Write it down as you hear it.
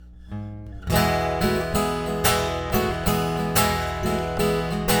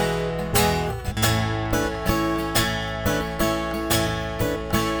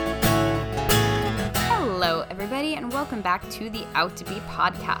back to the Out to Be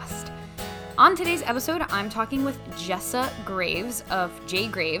podcast. On today's episode, I'm talking with Jessa Graves of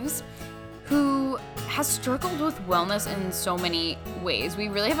Jessa Graves, who has struggled with wellness in so many ways. We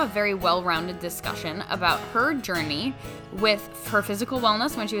really have a very well-rounded discussion about her journey with her physical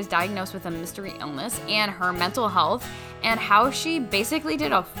wellness when she was diagnosed with a mystery illness and her mental health and how she basically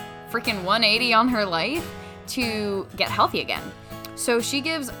did a freaking 180 on her life to get healthy again. So she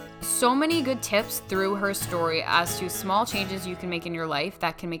gives so many good tips through her story as to small changes you can make in your life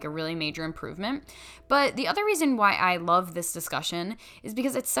that can make a really major improvement. But the other reason why I love this discussion is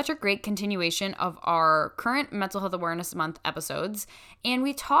because it's such a great continuation of our current Mental Health Awareness Month episodes. And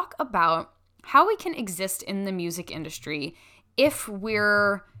we talk about how we can exist in the music industry if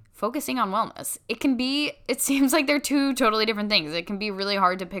we're focusing on wellness. It seems like they're two totally different things. It can be really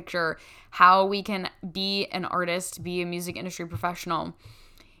hard to picture how we can be an artist, be a music industry professional,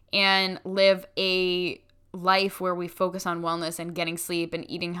 and live a life where we focus on wellness and getting sleep and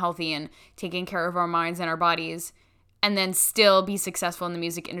eating healthy and taking care of our minds and our bodies, and then still be successful in the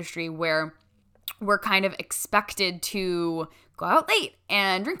music industry where we're kind of expected to go out late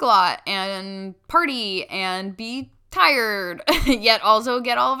and drink a lot and party and be tired, yet also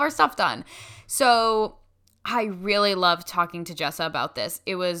get all of our stuff done. So I really loved talking to Jessa about this.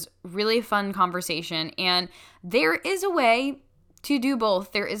 It was really a fun conversation, and there is a way to do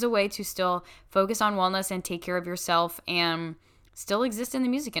both. There is a way to still focus on wellness and take care of yourself and still exist in the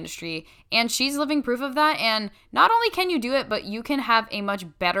music industry. And she's living proof of that. And not only can you do it, but you can have a much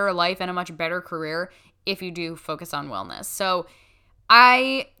better life and a much better career if you do focus on wellness. So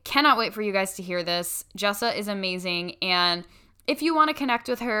I cannot wait for you guys to hear this. Jessa is amazing. And if you want to connect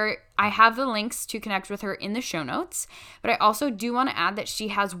with her, I have the links to connect with her in the show notes. But I also do want to add that she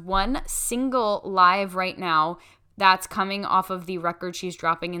has one single live right now that's coming off of the record she's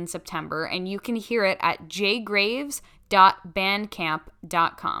dropping in September, and you can hear it at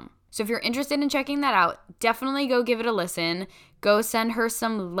jgraves.bandcamp.com. So if you're interested in checking that out, definitely go give it a listen. Go send her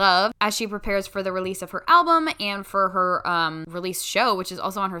some love as she prepares for the release of her album and for her release show, which is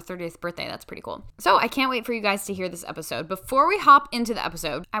also on her 30th birthday. That's pretty cool. So I can't wait for you guys to hear this episode. Before we hop into the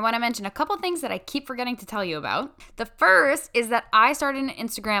episode, I want to mention a couple things that I keep forgetting to tell you about. The first is that I started an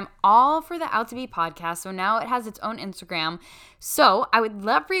Instagram all for the Out to Be podcast. So now it has its own Instagram. So I would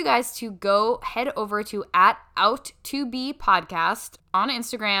love for you guys to go head over to @OutToBePodcast on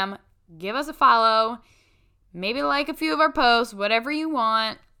Instagram. Give us a follow. Maybe like a few of our posts, whatever you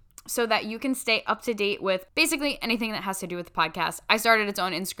want, so that you can stay up to date with basically anything that has to do with the podcast. I started its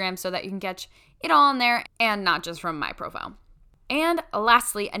own Instagram so that you can catch it all on there and not just from my profile. And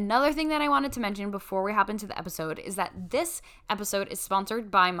lastly, another thing that I wanted to mention before we hop into the episode is that this episode is sponsored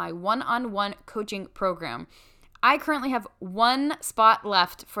by my one-on-one coaching program. I currently have one spot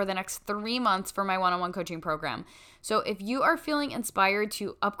left for the next 3 months for my one-on-one coaching program. So if you are feeling inspired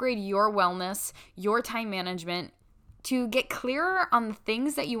to upgrade your wellness, your time management, to get clearer on the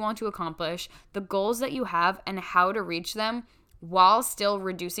things that you want to accomplish, the goals that you have, and how to reach them while still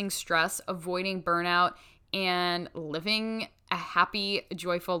reducing stress, avoiding burnout, and living a happy,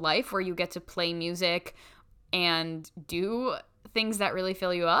 joyful life where you get to play music and do things that really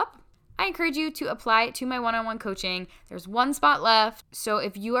fill you up, I encourage you to apply to my one-on-one coaching. There's one spot left. So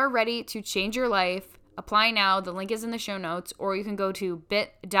if you are ready to change your life, apply now. The link is in the show notes, or you can go to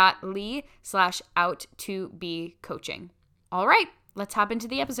bit.ly/out2becoaching. All right, let's hop into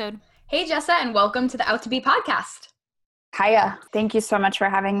the episode. Hey, Jessa, and welcome to the Out to Be podcast. Hiya. Thank you so much for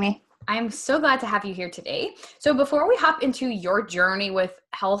having me. I'm so glad to have you here today. So before we hop into your journey with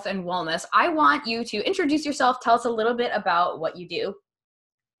health and wellness, I want you to introduce yourself. Tell us a little bit about what you do.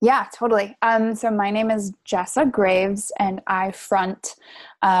 Yeah, totally. So my name is Jessa Graves, and I front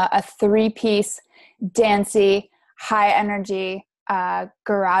a 3-piece, dancey, high-energy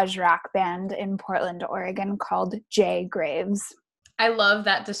garage rock band in Portland, Oregon called Jessa Graves. I love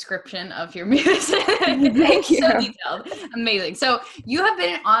that description of your music. Thank you. So detailed. Amazing. So you have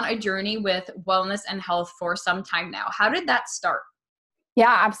been on a journey with wellness and health for some time now. How did that start?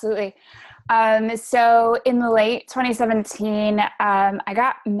 Yeah, absolutely. So in the late 2017, I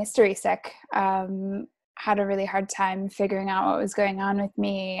got mystery sick, had a really hard time figuring out what was going on with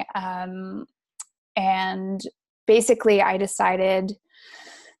me. And basically I decided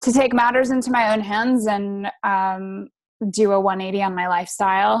to take matters into my own hands and, do a 180 on my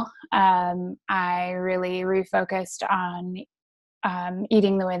lifestyle. I really refocused on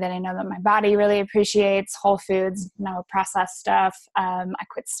eating the way that I know that my body really appreciates, whole foods, no processed stuff. I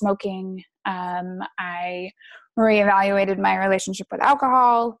quit smoking. I reevaluated my relationship with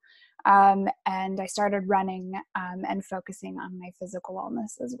alcohol, and I started running and focusing on my physical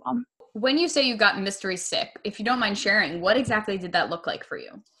wellness as well. when you say you got mystery sick, if you don't mind sharing, what exactly did that look like for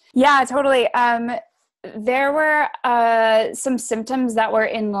you? Yeah, totally. There were some symptoms that were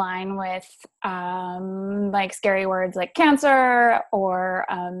in line with like scary words like cancer or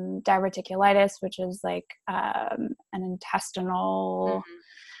diverticulitis, which is like an intestinal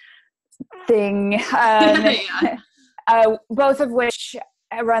thing, Yeah. both of which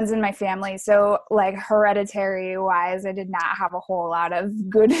runs in my family. So like hereditary wise, I did not have a whole lot of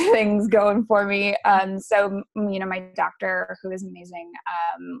good things going for me. So, my doctor, who is amazing,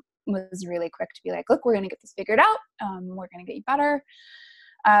 was really quick to be like, look, we're going to get this figured out. We're going to get you better.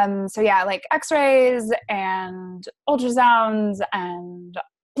 So yeah, like x-rays and ultrasounds and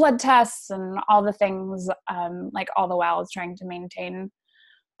blood tests and all the things, like all the while I was trying to maintain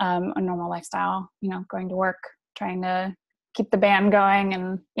a normal lifestyle, going to work, trying to keep the band going.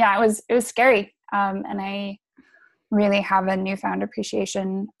 And yeah, it was scary. And I really have a newfound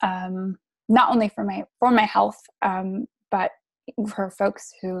appreciation, not only for my health, but for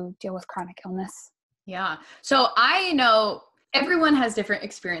folks who deal with chronic illness. Yeah. So I know everyone has different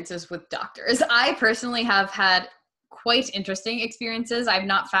experiences with doctors. I personally have had quite interesting experiences. I've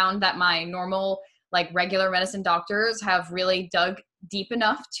not found that my normal, like regular medicine doctors have really dug deep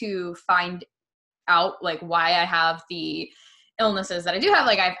enough to find out like why I have the illnesses that I do have.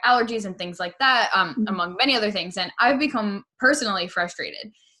 Like I have allergies and things like that, among many other things. And I've become personally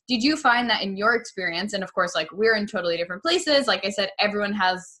frustrated. Did you find that in your experience? And of course, like we're in totally different places. Like I said, everyone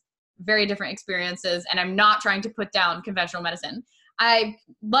has very different experiences, and I'm not trying to put down conventional medicine. I'd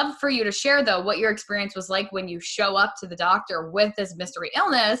love for you to share though, what your experience was like when you show up to the doctor with this mystery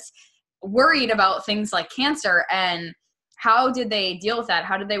illness, worried about things like cancer, and how did they deal with that?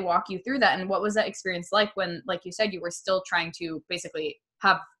 How did they walk you through that? And what was that experience like when, like you said, you were still trying to basically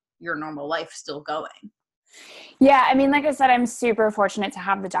have your normal life still going? Yeah. I mean, like I said, I'm super fortunate to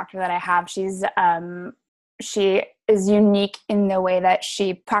have the doctor that I have. She is unique in the way that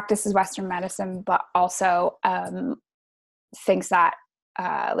she practices Western medicine, but also, thinks that,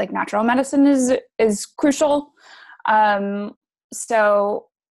 like natural medicine is crucial. So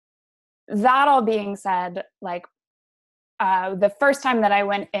that all being said, like, the first time that I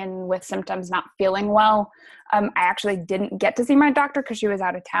went in with symptoms not feeling well, I actually didn't get to see my doctor because she was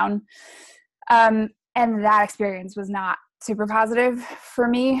out of town. And that experience was not super positive for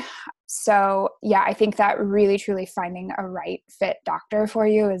me. So yeah, I think that really truly finding a right fit doctor for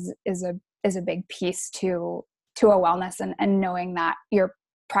you is a big piece to a wellness, and knowing that your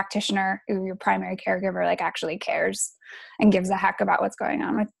practitioner, your primary caregiver, like actually cares and gives a heck about what's going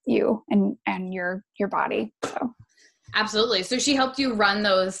on with you and your body. So Absolutely. So she helped you run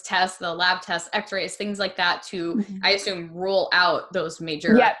those tests, the lab tests, x-rays, things like that to, I assume, rule out those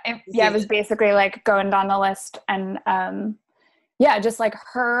major. Yeah. It was basically like going down the list, and just like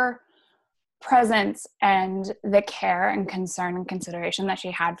her presence and the care and concern and consideration that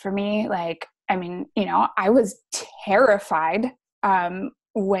she had for me. Like, I mean, I was terrified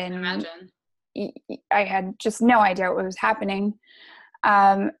when I had just no idea what was happening.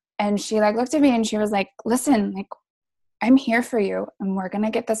 And she like looked at me and she was like, listen, like, I'm here for you and we're going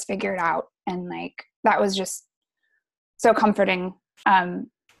to get this figured out. And like, that was just so comforting,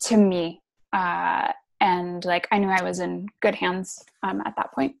 to me. And like, I knew I was in good hands, at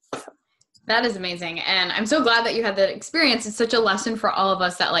that point. So. That is amazing. And I'm so glad that you had that experience. It's such a lesson for all of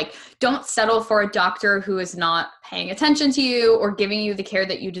us that like, don't settle for a doctor who is not paying attention to you or giving you the care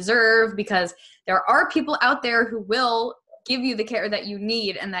that you deserve, because there are people out there who will give you the care that you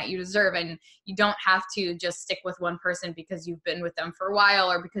need and that you deserve. And you don't have to just stick with one person because you've been with them for a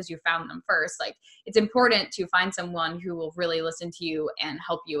while or because you found them first. Like, it's important to find someone who will really listen to you and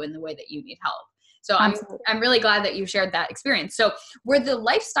help you in the way that you need help. So I'm really glad that you shared that experience. So were the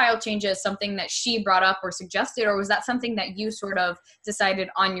lifestyle changes something that she brought up or suggested, or was that something that you sort of decided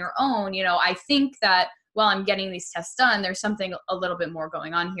on your own? I think that while I'm getting these tests done, there's something a little bit more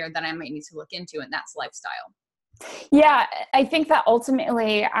going on here that I might need to look into, and that's lifestyle. Yeah, I think that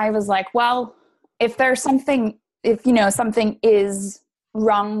ultimately I was like, well, if something is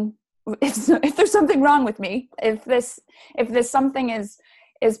wrong, if there's something wrong with me, if this something is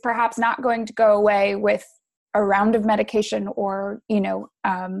perhaps not going to go away with a round of medication or,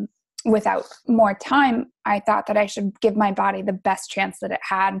 without more time, I thought that I should give my body the best chance that it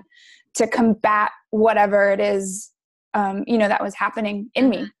had to combat whatever it is, that was happening in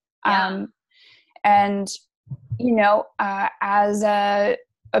me. Yeah. And as a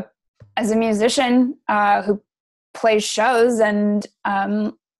musician who plays shows and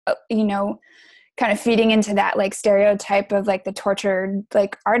kind of feeding into that like stereotype of like the tortured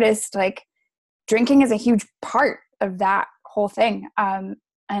like artist, like drinking is a huge part of that whole thing.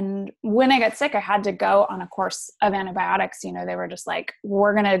 And when I got sick, I had to go on a course of antibiotics. They were just like,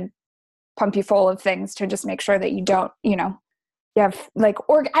 we're going to pump you full of things to just make sure that you don't, you have like,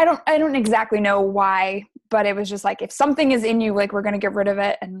 or I don't exactly know why, but it was just like, if something is in you, like, we're going to get rid of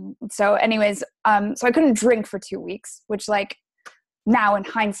it. And so anyways, so I couldn't drink for 2 weeks, which like now in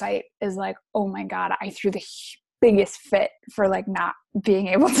hindsight is like, oh my God, I threw the biggest fit for like not being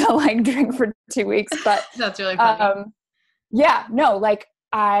able to like drink for 2 weeks. But that's really funny. Yeah, no, like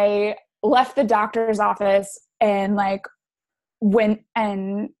I left the doctor's office and like went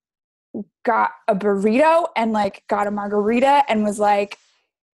and got a burrito and like got a margarita and was like,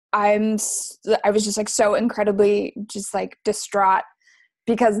 I was just like so incredibly just like distraught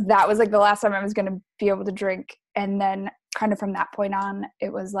because that was like the last time I was going to be able to drink. And then kind of from that point on,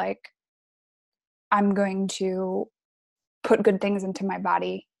 it was like, I'm going to put good things into my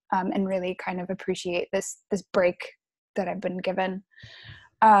body and really kind of appreciate this break that I've been given.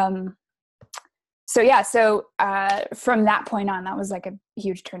 So from that point on, that was like a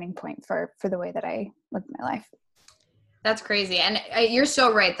huge turning point for the way that I lived my life. That's crazy. And you're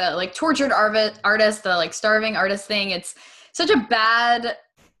so right. The like tortured artist, the like starving artist thing, it's such a bad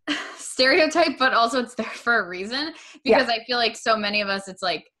stereotype, but also it's there for a reason because I feel like so many of us, it's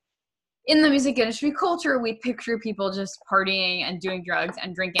like in the music industry culture, we picture people just partying and doing drugs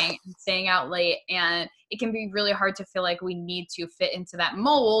and drinking and staying out late. And it can be really hard to feel like we need to fit into that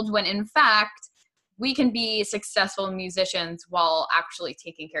mold when in fact, we can be successful musicians while actually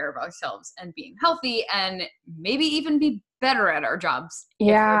taking care of ourselves and being healthy and maybe even be better at our jobs if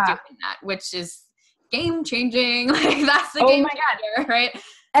we're doing that, which is game changing. Like that's the game changer, right?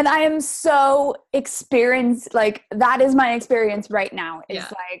 And I am so experienced, like that is my experience right now is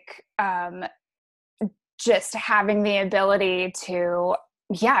like just having the ability to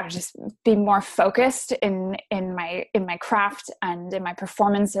just be more focused in my craft and in my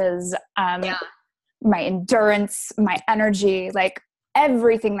performances. My endurance, my energy, like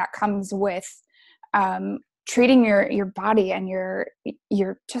everything that comes with treating your body and your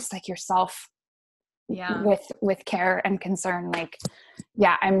just like yourself with care and concern. Like,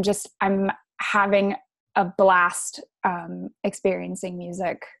 I'm having a blast experiencing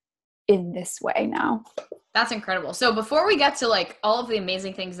music in this way now. That's incredible. So before we get to like all of the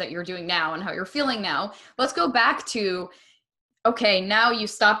amazing things that you're doing now and how you're feeling now, let's go back to okay, now you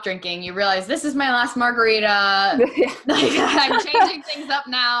stop drinking. You realize this is my last margarita. Like, I'm changing things up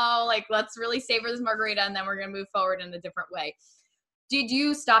now. Like, let's really savor this margarita and then we're going to move forward in a different way. Did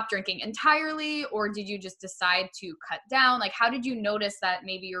you stop drinking entirely or did you just decide to cut down? Like, how did you notice that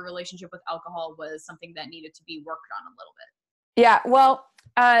maybe your relationship with alcohol was something that needed to be worked on a little bit? Yeah, well,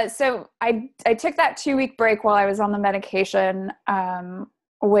 so I took that 2-week break while I was on the medication,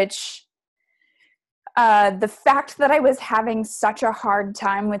 which... the fact that I was having such a hard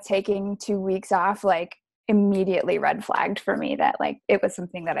time with taking 2 weeks off, like immediately red flagged for me that like it was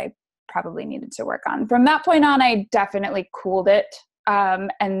something that I probably needed to work on. From that point on, I definitely cooled it.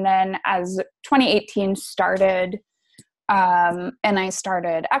 And then as 2018 started, and I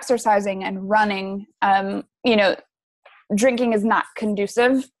started exercising and running, drinking is not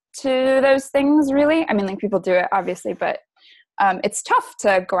conducive to those things really. I mean, like people do it obviously, but it's tough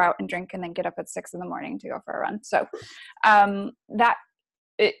to go out and drink and then get up at 6 a.m. to go for a run. So that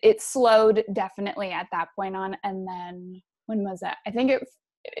it slowed definitely at that point on. And then when was that? I think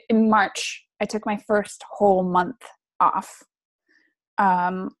in March, I took my first whole month off,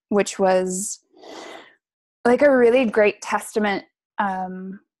 which was like a really great testament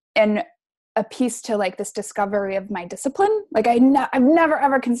and a piece to like this discovery of my discipline. Like I've never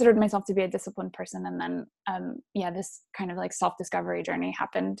ever considered myself to be a disciplined person. And then, this kind of like self-discovery journey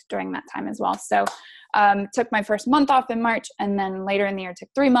happened during that time as well. So, took my first month off in March and then later in the year took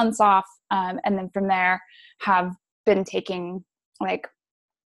 3 months off. And then from there have been taking like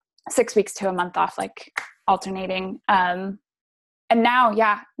 6 weeks to a month off, like alternating. And now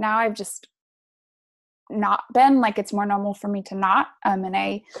I've just not been like, it's more normal for me to not. And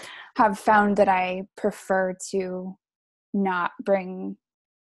I have found that I prefer to not bring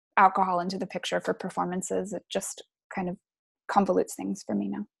alcohol into the picture for performances. It just kind of convolutes things for me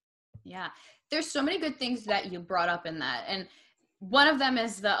now. Yeah. There's so many good things that you brought up in that. And one of them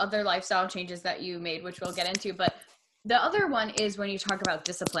is the other lifestyle changes that you made, which we'll get into. But the other one is when you talk about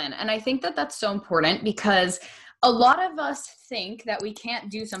discipline. And I think that that's so important because a lot of us think that we can't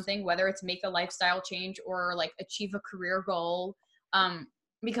do something, whether it's make a lifestyle change or like achieve a career goal,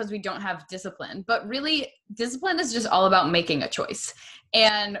 because we don't have discipline. But really, discipline is just all about making a choice.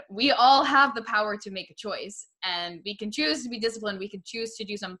 And we all have the power to make a choice. And we can choose to be disciplined. We can choose to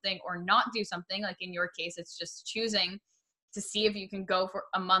do something or not do something. Like in your case, it's just choosing to see if you can go for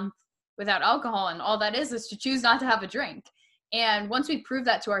a month without alcohol. And all that is to choose not to have a drink. And once we prove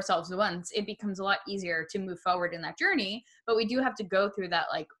that to ourselves once, it becomes a lot easier to move forward in that journey. But we do have to go through that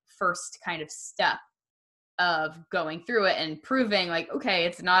like first kind of step of going through it and proving like, okay,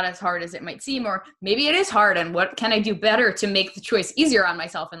 it's not as hard as it might seem, or maybe it is hard. And what can I do better to make the choice easier on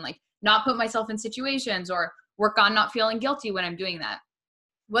myself and like not put myself in situations, or work on not feeling guilty when I'm doing that.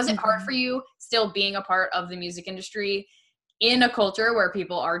 Was it hard for you still being a part of the music industry in a culture where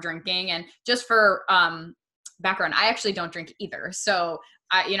people are drinking? And just for background, I actually don't drink either. So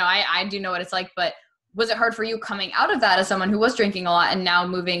I do know what it's like, but was it hard for you coming out of that as someone who was drinking a lot and now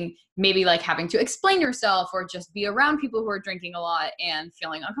moving, maybe like having to explain yourself or just be around people who are drinking a lot and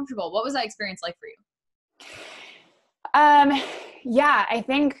feeling uncomfortable? What was that experience like for you? Yeah, I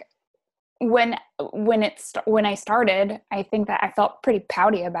think when I started, I think that I felt pretty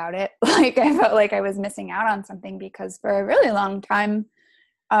pouty about it. Like I felt like I was missing out on something, because for a really long time,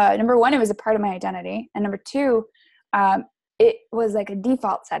 number one, it was a part of my identity. And number two, it was like a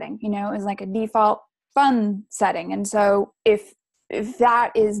default setting, it was like a default fun setting. And so if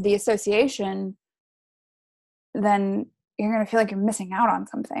that is the association, then you're going to feel like you're missing out on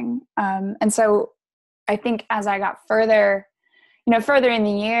something. And so I think as I got further in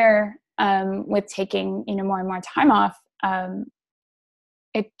the year, with taking, more and more time off,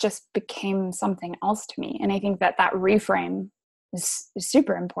 it just became something else to me. And I think that reframe is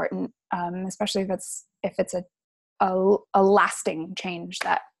super important, especially if it's a lasting change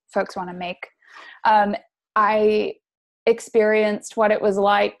that folks want to make. I experienced what it was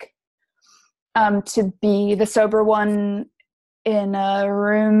like to be the sober one in a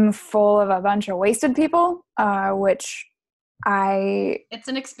room full of a bunch of wasted people, which it's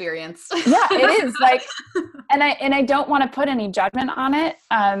an experience. Yeah, it is like, and I don't want to put any judgment on it.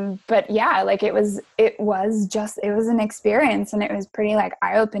 But yeah, like it was an experience, and it was pretty like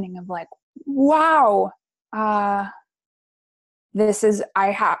eye-opening of like, wow, I've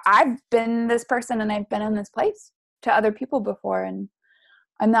been this person and I've been in this place to other people before. And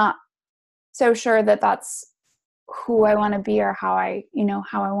I'm not so sure that that's who I want to be, or how I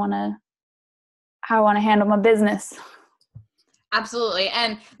want to handle my business. Absolutely.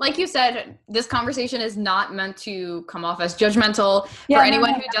 And like you said, this conversation is not meant to come off as judgmental for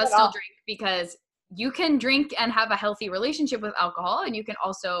anyone who does still drink, because you can drink and have a healthy relationship with alcohol, and you can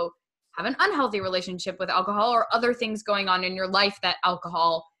also have an unhealthy relationship with alcohol, or other things going on in your life that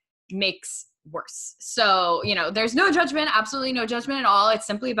alcohol makes worse. So, there's no judgment, absolutely no judgment at all. It's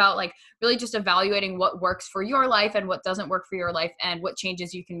simply about like really just evaluating what works for your life and what doesn't work for your life, and what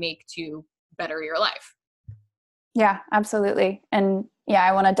changes you can make to better your life. Yeah, absolutely. And yeah,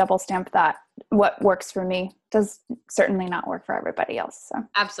 I want to double stamp that what works for me does certainly not work for everybody else. So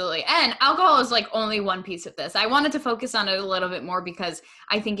absolutely. And alcohol is like only one piece of this. I wanted to focus on it a little bit more because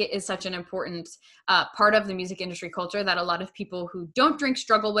I think it is such an important part of the music industry culture that a lot of people who don't drink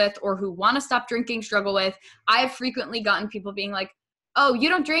struggle with, or who want to stop drinking struggle with. I've frequently gotten people being like, oh, you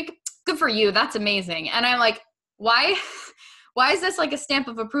don't drink? Good for you. That's amazing. And I'm like, why is this like a stamp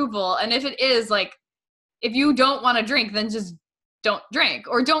of approval? And if it is, like, if you don't want to drink, then just don't drink,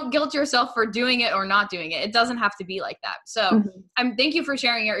 or don't guilt yourself for doing it or not doing it. It doesn't have to be like that. So thank you for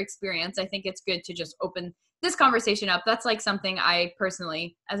sharing your experience. I think it's good to just open this conversation up. That's like something I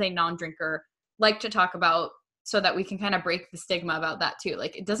personally, as a non-drinker, like to talk about, so that we can kind of break the stigma about that too.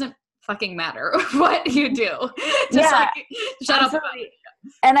 Like, it doesn't fucking matter what you do. Just like, shut up about it.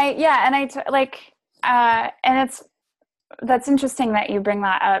 And that's interesting that you bring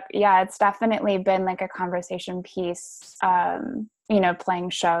that up. Yeah, it's definitely been like a conversation piece, playing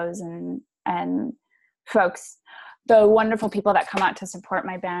shows and folks, the wonderful people that come out to support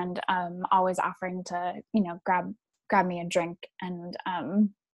my band, always offering to, grab me a drink. And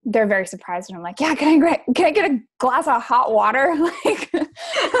they're very surprised. And I'm like, yeah, can I get a glass of hot water? Like,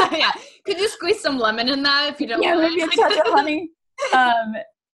 yeah. Could you squeeze some lemon in that if you don't mind? Maybe a touch of honey. And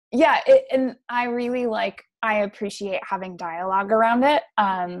I appreciate having dialogue around it.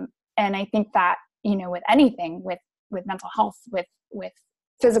 And I think that, with anything, with mental health, with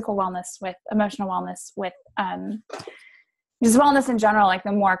physical wellness, with emotional wellness, with just wellness in general, like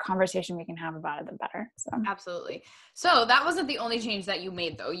the more conversation we can have about it, the better. So absolutely. So that wasn't the only change that you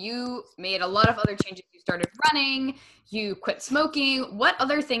made, though. You made a lot of other changes. You started running, you quit smoking. What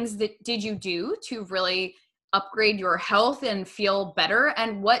other things did you do to really upgrade your health and feel better?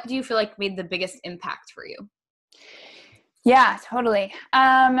 And what do you feel like made the biggest impact for you? Yeah, totally.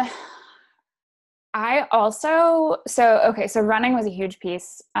 So running was a huge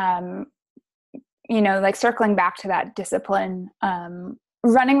piece. Like circling back to that discipline,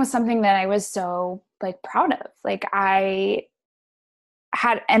 running was something that I was so like proud of. Like I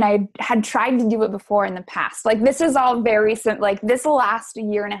had tried to do it before in the past. Like this is all very like this last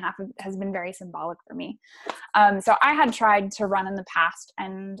year and a half has been very symbolic for me. So I had tried to run in the past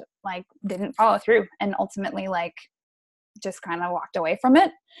and like didn't follow through, and ultimately like just kind of walked away from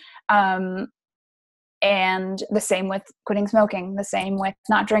it. And the same with quitting smoking, the same with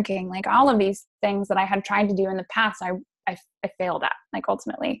not drinking, like all of these things that I had tried to do in the past, I failed at, like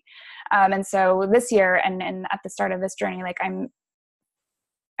ultimately. And so this year and at the start of this journey, like I'm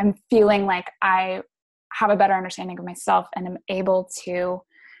feeling like I have a better understanding of myself and am able to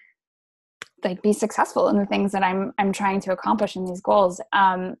like be successful in the things that I'm trying to accomplish in these goals.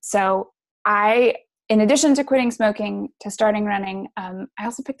 So in addition to quitting smoking, to starting running, I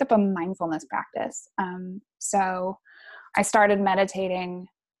also picked up a mindfulness practice. So I started meditating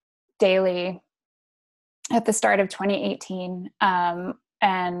daily at the start of 2018,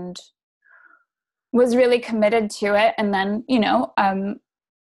 and was really committed to it. And then,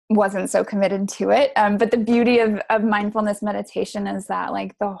 wasn't so committed to it. But the beauty of mindfulness meditation is that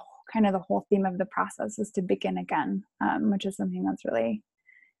like the whole theme of the process is to begin again, which is something that's really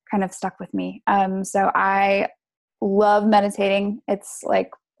kind of stuck with me. So I love meditating. It's like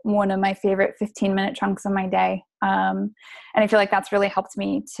one of my favorite 15-minute chunks of my day. And I feel like that's really helped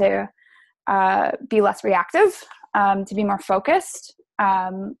me to be less reactive, to be more focused,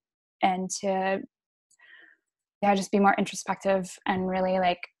 and to just be more introspective and really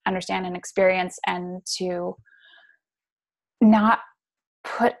like understand and experience, and to not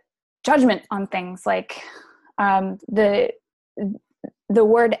put judgment on things. Like the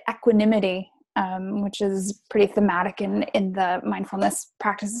word equanimity, which is pretty thematic in the mindfulness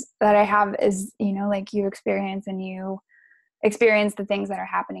practice that I have, is, like you experience the things that are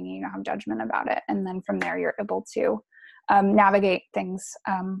happening and you don't have judgment about it. And then from there, you're able to navigate things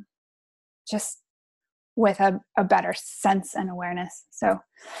just with a better sense and awareness. So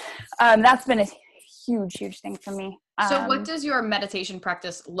that's been a huge thing for me. So what does your meditation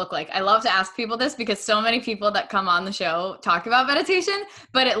practice look like? I love to ask people this because so many people that come on the show talk about meditation,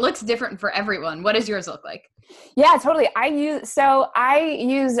 but it looks different for everyone. What does yours look like? Yeah, totally. I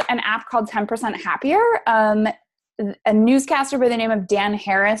use an app called 10% Happier. A newscaster by the name of Dan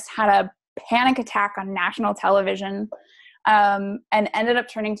Harris had a panic attack on national television, and ended up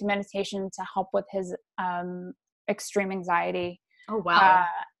turning to meditation to help with his extreme anxiety. Oh, wow.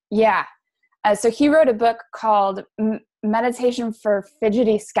 Yeah. So he wrote a book called Meditation for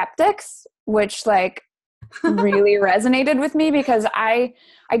Fidgety Skeptics, which like really resonated with me because I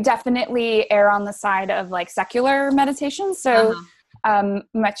definitely err on the side of like secular meditation. So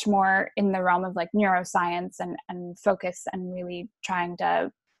much more in the realm of like neuroscience and focus, and really trying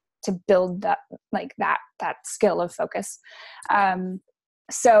to build that, like that skill of focus.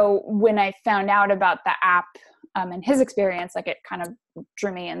 So when I found out about the app, and his experience, like it kind of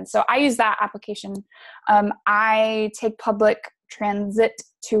drew me in. So I use that application. I take public transit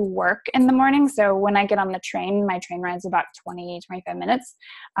to work in the morning. So when I get on the train, my train ride's about 20-25 minutes.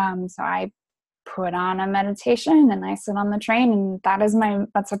 So I put on a meditation and I sit on the train, and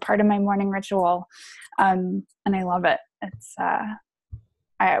that's a part of my morning ritual. And I love it. It's,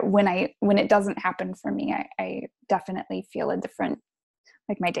 when it doesn't happen for me, I definitely feel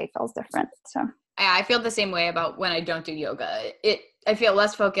like my day feels different. So I feel the same way about when I don't do yoga. I feel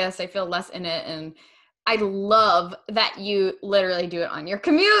less focused. I feel less in it. And I love that you literally do it on your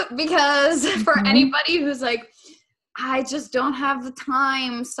commute, because for anybody who's like, I just don't have the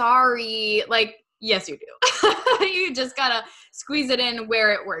time, sorry. Like, yes, you do. You just gotta squeeze it in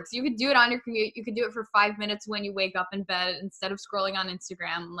where it works. You could do it on your commute. You could do it for 5 minutes when you wake up in bed instead of scrolling on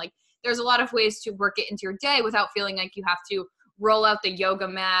Instagram. Like, there's a lot of ways to work it into your day without feeling like you have to roll out the yoga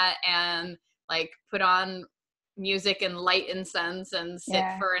mat and like put on music and light incense and sit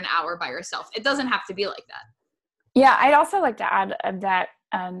for an hour by yourself. It doesn't have to be like that. Yeah. I'd also like to add that,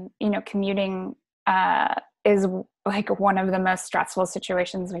 commuting is like one of the most stressful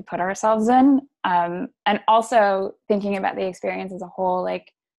situations we put ourselves in. And also thinking about the experience as a whole,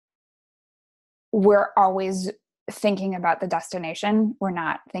 like we're always thinking about the destination. We're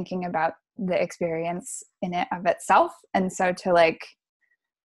not thinking about the experience in it of itself. And so to like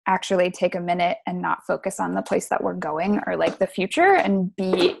actually take a minute and not focus on the place that we're going or like the future, and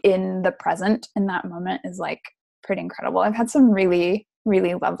be in the present in that moment is like pretty incredible. I've had some really,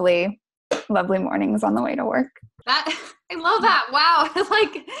 really lovely mornings on the way to work. I love that. Wow.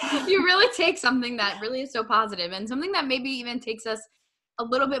 Like you really take something that really is so positive and something that maybe even takes us a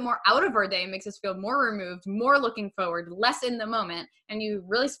little bit more out of our day, makes us feel more removed, more looking forward, less in the moment. And you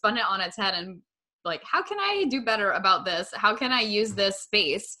really spun it on its head and like, how can I do better about this? How can I use this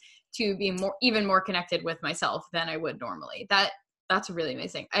space to be even more connected with myself than I would normally. That's really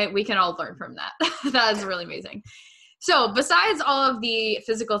amazing. We can all learn from that. That is really amazing. So besides all of the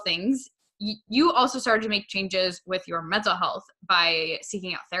physical things, you also started to make changes with your mental health by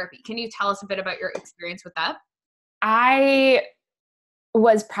seeking out therapy. Can you tell us a bit about your experience with that? I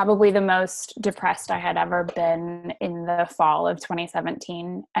was probably the most depressed I had ever been in the fall of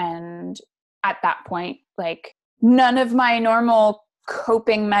 2017. And at that point, like, none of my normal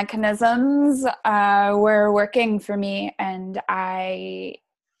coping mechanisms were working for me. And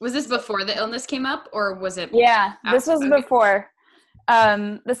Was this before the illness came up, or was it? Yeah, this was okay. before.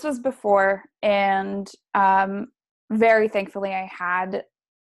 This was before. And very thankfully, I had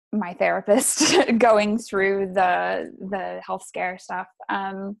my therapist going through the health scare stuff.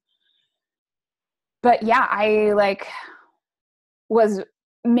 But yeah, I was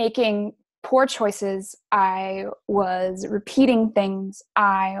making poor choices. I was repeating things.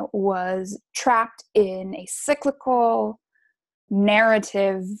 I was trapped in a cyclical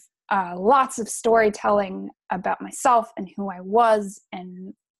narrative, lots of storytelling about myself and who I was.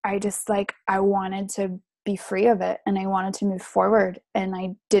 And I just I wanted to be free of it, and I wanted to move forward, and I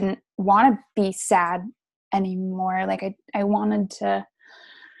didn't want to be sad anymore. I wanted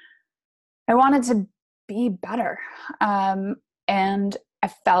to be better. And I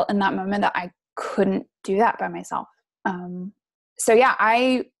felt in that moment that I couldn't do that by myself. So yeah,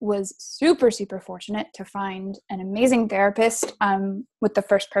 I was super, super fortunate to find an amazing therapist with the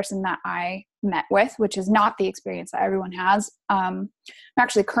first person that I met with, which is not the experience that everyone has. I'm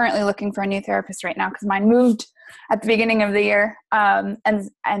actually currently looking for a new therapist right now because mine moved at the beginning of the year. And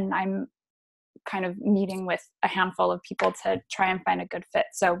I'm kind of meeting with a handful of people to try and find a good fit.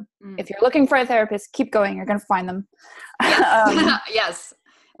 So if you're looking for a therapist, keep going. You're going to find them. Yes. Yes.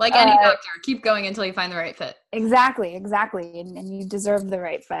 Like any doctor, keep going until you find the right fit. Exactly. And you deserve the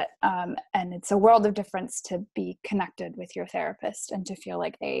right fit. And it's a world of difference to be connected with your therapist and to feel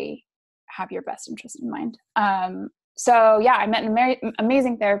like they have your best interest in mind. So yeah, I met an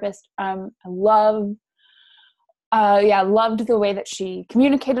amazing therapist. I loved the way that she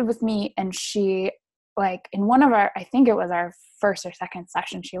communicated with me. And she, in one of I think it was our first or second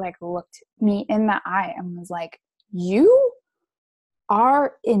session, she looked me in the eye and was like, "You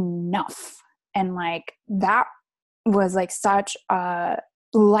are enough." And that was such a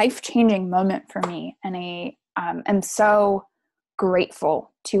life-changing moment for me. And I am so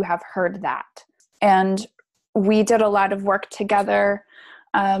grateful to have heard that. And we did a lot of work together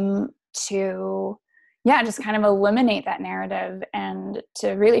to just kind of eliminate that narrative and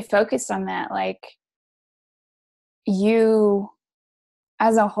to really focus on that. You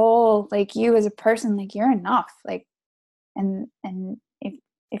as a whole, you as a person, you're enough. And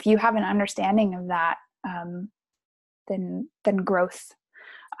if you have an understanding of that, then growth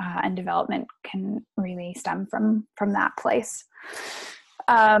and development can really stem from that place.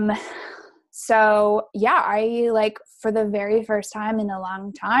 So yeah, I for the very first time in a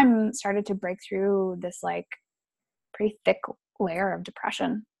long time started to break through this pretty thick layer of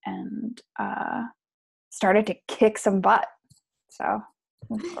depression and started to kick some butt. So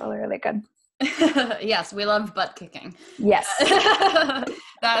it's really, really good. Yes, we love butt kicking. Yes.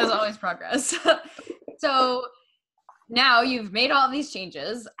 That is always progress. So now you've made all these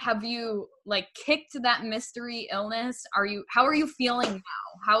changes. Have you kicked that mystery illness? How are you feeling now?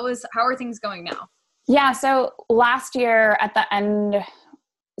 How are things going now? Yeah. So last year at the end,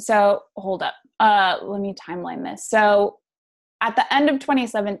 so hold up. Let me timeline this. So at the end of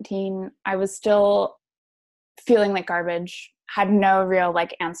 2017, I was still feeling like garbage, had no real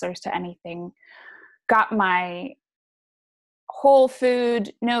answers to anything. Got my whole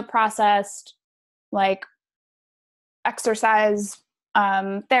food, no processed, exercise,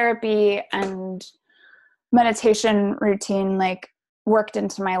 therapy and meditation routine, worked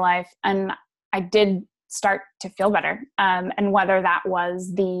into my life. And I did start to feel better. And whether that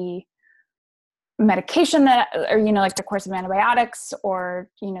was the medication or the course of antibiotics or,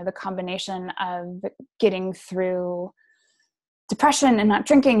 the combination of getting through depression and not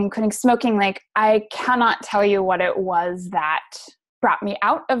drinking and quitting smoking, I cannot tell you what it was that brought me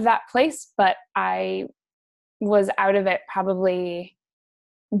out of that place, but I was out of it probably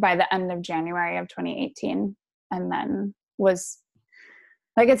by the end of January of 2018. And then was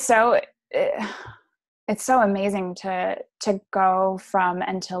it's so amazing to go from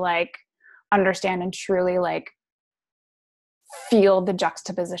and to understand and truly feel the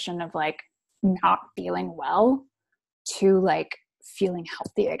juxtaposition of not feeling well to feeling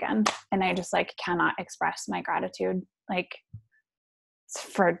healthy again. And I just cannot express my gratitude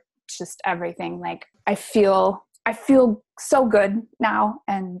for just everything. I feel I feel so good now.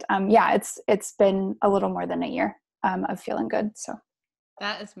 And yeah, it's been a little more than a year of feeling good. So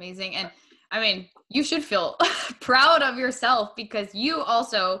that is amazing. And I mean, you should feel proud of yourself, because you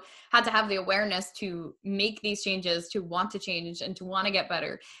also had to have the awareness to make these changes, to want to change and to want to get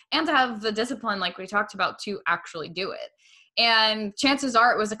better, and to have the discipline, like we talked about, to actually do it. And chances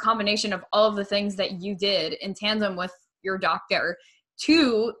are it was a combination of all of the things that you did in tandem with your doctor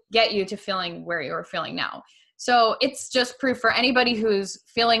to get you to feeling where you're feeling now. So it's just proof for anybody who's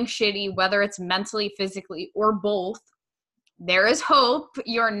feeling shitty, whether it's mentally, physically, or both. There is hope.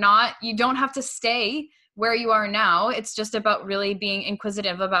 You don't have to stay where you are now. It's just about really being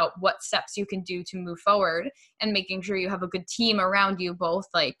inquisitive about what steps you can do to move forward, and making sure you have a good team around you, both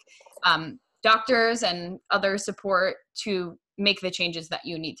like doctors and other support, to make the changes that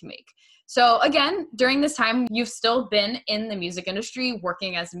you need to make. So again, during this time, you've still been in the music industry,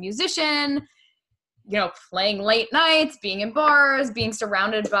 working as a musician, playing late nights, being in bars, being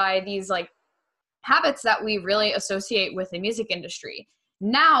surrounded by these like habits that we really associate with the music industry.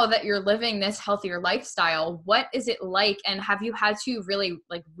 Now that you're living this healthier lifestyle, what is it like? And have you had to really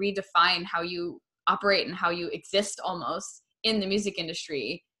like redefine how you operate and how you exist almost in the music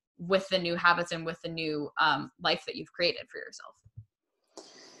industry with the new habits and with the new life that you've created for yourself?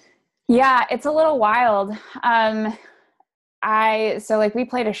 Yeah, it's a little wild. We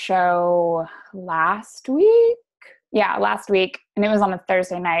played a show last week. Yeah, last week. And it was on a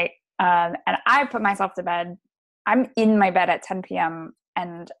Thursday night. And I put myself to bed. I'm in my bed at 10 p.m.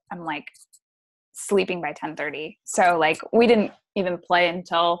 and I'm like sleeping by 10:30. So like we didn't even play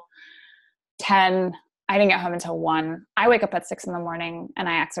until 10. I didn't get home until 1. I wake up at 6 a.m. and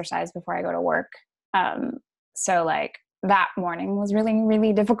I exercise before I go to work. So like that morning was really,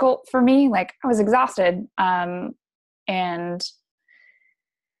 really difficult for me. Like I was exhausted.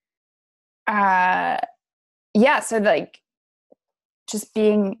 So like just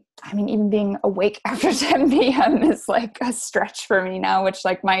even being awake after 10 p.m. is like a stretch for me now, which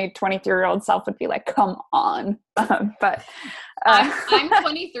like my 23-year-old self would be like, come on. But I'm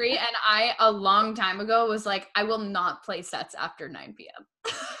 23, and I, a long time ago, was like, I will not play sets after 9 p.m.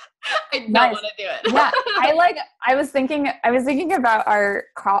 I don't want to do it. Yeah. I was thinking about our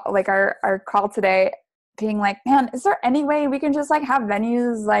call today, being like, man, is there any way we can just like have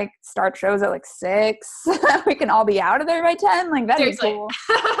venues like start shows at like 6? We can all be out of there by 10. Like that'd Seriously. be cool.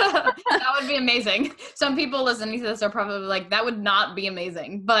 That would be amazing. Some people listening to this are probably like, that would not be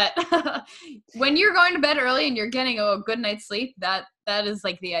amazing. But when you're going to bed early and you're getting a good night's sleep, that is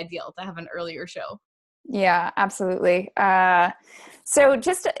like the ideal, to have an earlier show. Yeah, absolutely. So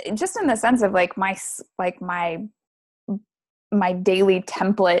just in the sense of like my daily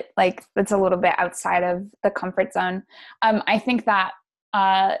template, like that's a little bit outside of the comfort zone. I think that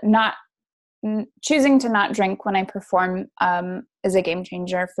choosing to not drink when I perform is a game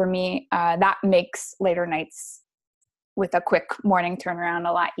changer for me. That makes later nights with a quick morning turnaround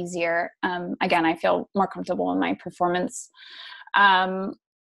a lot easier. Again, I feel more comfortable in my performance.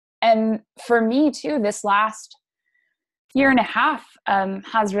 And for me too, this last year and a half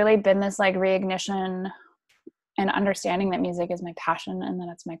has really been this like reignition and understanding that music is my passion and that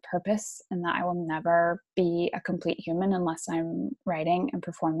it's my purpose, and that I will never be a complete human unless I'm writing and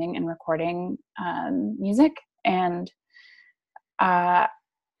performing and recording music. And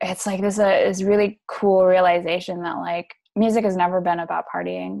it's like this really cool realization that like music has never been about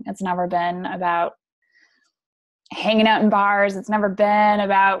partying. It's never been about hanging out in bars. It's never been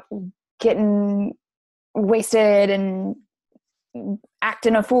about getting wasted and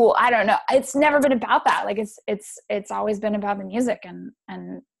acting a fool. I don't know. It's never been about that. Like it's always been about the music, and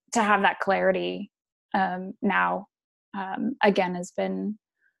to have that clarity now again has been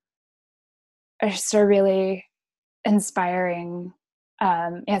just a really inspiring.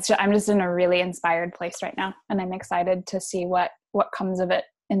 I'm just in a really inspired place right now, and I'm excited to see what comes of it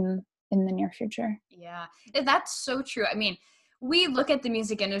in the near future. Yeah, that's so true. I mean, we look at the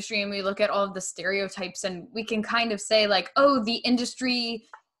music industry and we look at all of the stereotypes, and we can kind of say like, oh, the industry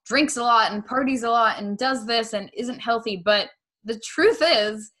drinks a lot and parties a lot and does this and isn't healthy. But the truth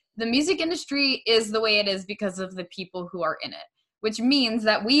is, the music industry is the way it is because of the people who are in it, which means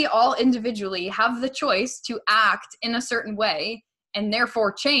that we all individually have the choice to act in a certain way and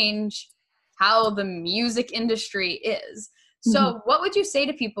therefore change how the music industry is. So what would you say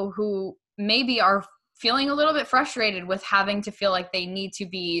to people who maybe are feeling a little bit frustrated with having to feel like they need to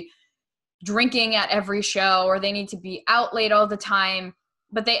be drinking at every show, or they need to be out late all the time,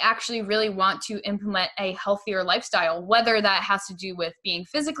 but they actually really want to implement a healthier lifestyle, whether that has to do with being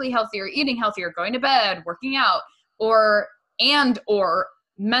physically healthier, eating healthier, going to bed, working out, or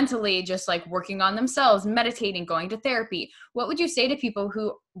mentally just like working on themselves, meditating, going to therapy. What would you say to people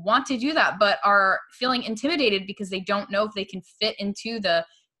who want to do that but are feeling intimidated because they don't know if they can fit into the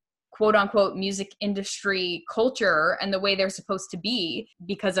quote unquote music industry culture and the way they're supposed to be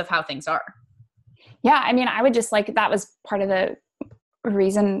because of how things are? Yeah, I mean, I would just like, that was part of the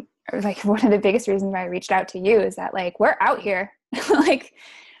reason, like one of the biggest reasons why I reached out to you is that like, we're out here. Like,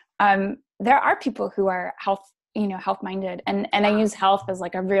 there are people who are health minded, and I use health as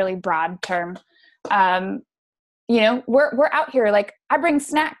like a really broad term. We're out here. Like, I bring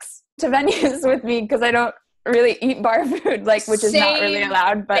snacks to venues with me because I don't really eat bar food, like, which is not really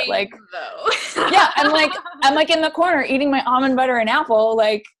allowed, but like, yeah, I'm like in the corner eating my almond butter and apple,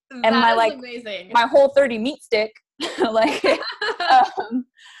 like, and my like amazing. My Whole30 meat stick, like,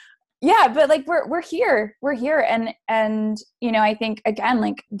 yeah, but like we're here, and I think again,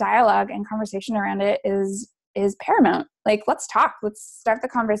 like, dialogue and conversation around it is paramount. Like, let's talk, let's start the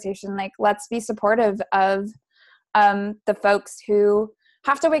conversation. Like, let's be supportive of the folks who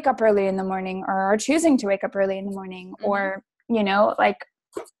have to wake up early in the morning or are choosing to wake up early in the morning, or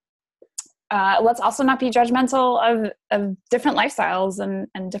let's also not be judgmental of different lifestyles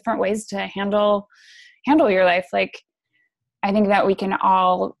and different ways to handle your life. Like, I think that we can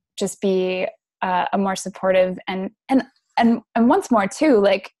all just be a more supportive and once more too,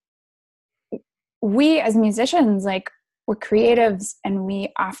 like, we as musicians, like, we're creatives, and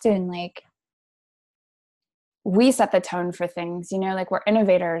we often like, we set the tone for things, like, we're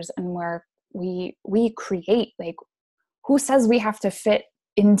innovators, and we create. Like, who says we have to fit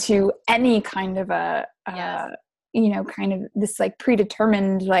into any kind of kind of this like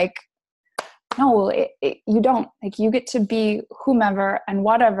predetermined, like, no, you don't. Like, you get to be whomever and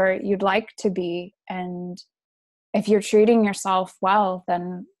whatever you'd like to be. And if you're treating yourself well,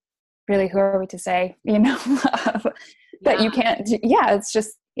 then really, who are we to say, that you can't do? Yeah, it's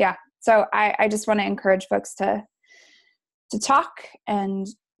just, yeah. So I just want to encourage folks to talk and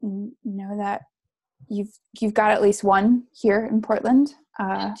know that you've got at least one here in Portland.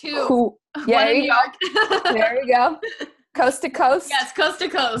 Two. Yeah, one in New York. There we go. Coast to coast. Yes, coast to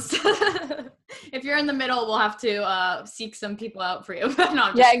coast. If you're in the middle, we'll have to seek some people out for you.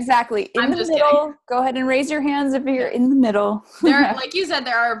 No, yeah, exactly. In the middle, kidding. Go ahead and raise your hands if you're in the middle. Like you said,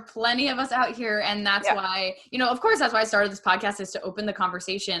 there are plenty of us out here, and that's why, of course, that's why I started this podcast, is to open the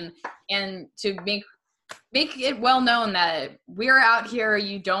conversation and to make it well known that we're out here.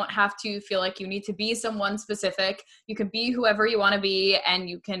 You don't have to feel like you need to be someone specific. You can be whoever you want to be, and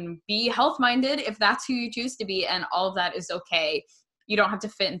you can be health minded if that's who you choose to be, and all of that is okay. You don't have to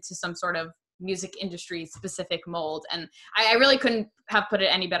fit into some sort of music industry specific mold. And I really couldn't have put it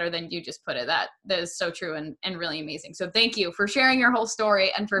any better than you just put it. That is so true and really amazing. So thank you for sharing your whole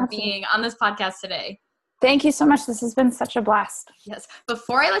story and for being on this podcast today. Thank you so much. This has been such a blast. Yes.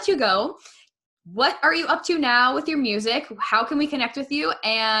 Before I let you go, what are you up to now with your music? How can we connect with you?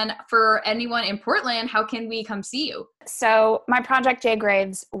 And for anyone in Portland, how can we come see you? So my project, Jessa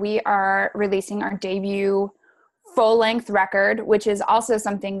Graves, we are releasing our debut full-length record, which is also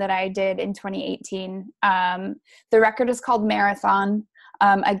something that I did in 2018. The record is called Marathon.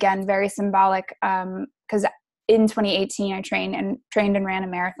 Again, very symbolic, because in 2018 I trained and ran a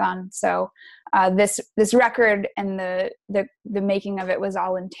marathon. So this record and the making of it was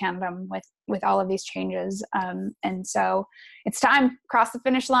all in tandem with all of these changes. And so it's time, cross the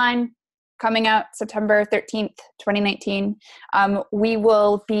finish line, coming out September 13th, 2019. We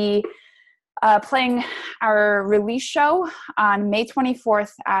will be playing our release show on May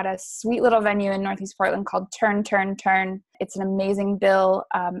 24th at a sweet little venue in Northeast Portland called Turn, Turn, Turn. It's an amazing bill.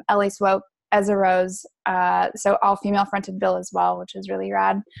 Ellie Swope, Ezra Rose, so all female fronted bill as well, which is really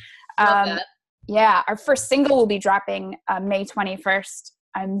rad. Love that. Yeah, our first single will be dropping May 21st.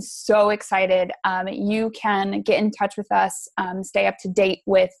 I'm so excited. You can get in touch with us, stay up to date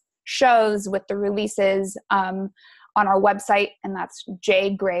with shows, with the releases on our website, and that's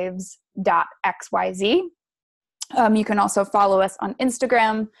jgraves.xyz. You can also follow us on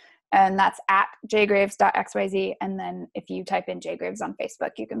Instagram, and that's at jgraves.xyz. And then if you type in Jessa Graves on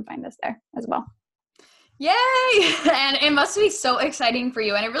Facebook, you can find us there as well. Yay! And it must be so exciting for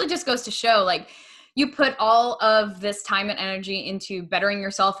you. And it really just goes to show, like, you put all of this time and energy into bettering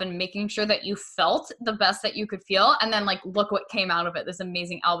yourself and making sure that you felt the best that you could feel. And then, like, look what came out of it, this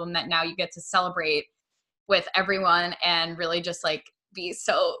amazing album that now you get to celebrate with everyone and really just, like, be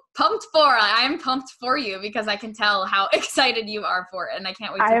so pumped for. I'm pumped for you because I can tell how excited you are for it, and I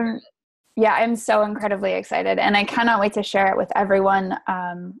can't wait to hear it. Yeah, I'm so incredibly excited, and I cannot wait to share it with everyone.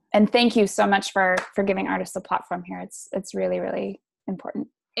 And thank you so much for giving artists a platform here. It's really, really important.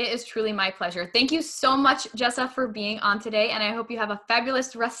 It is truly my pleasure. Thank you so much, Jessa, for being on today, and I hope you have a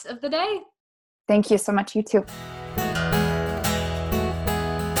fabulous rest of the day. Thank you so much. You too.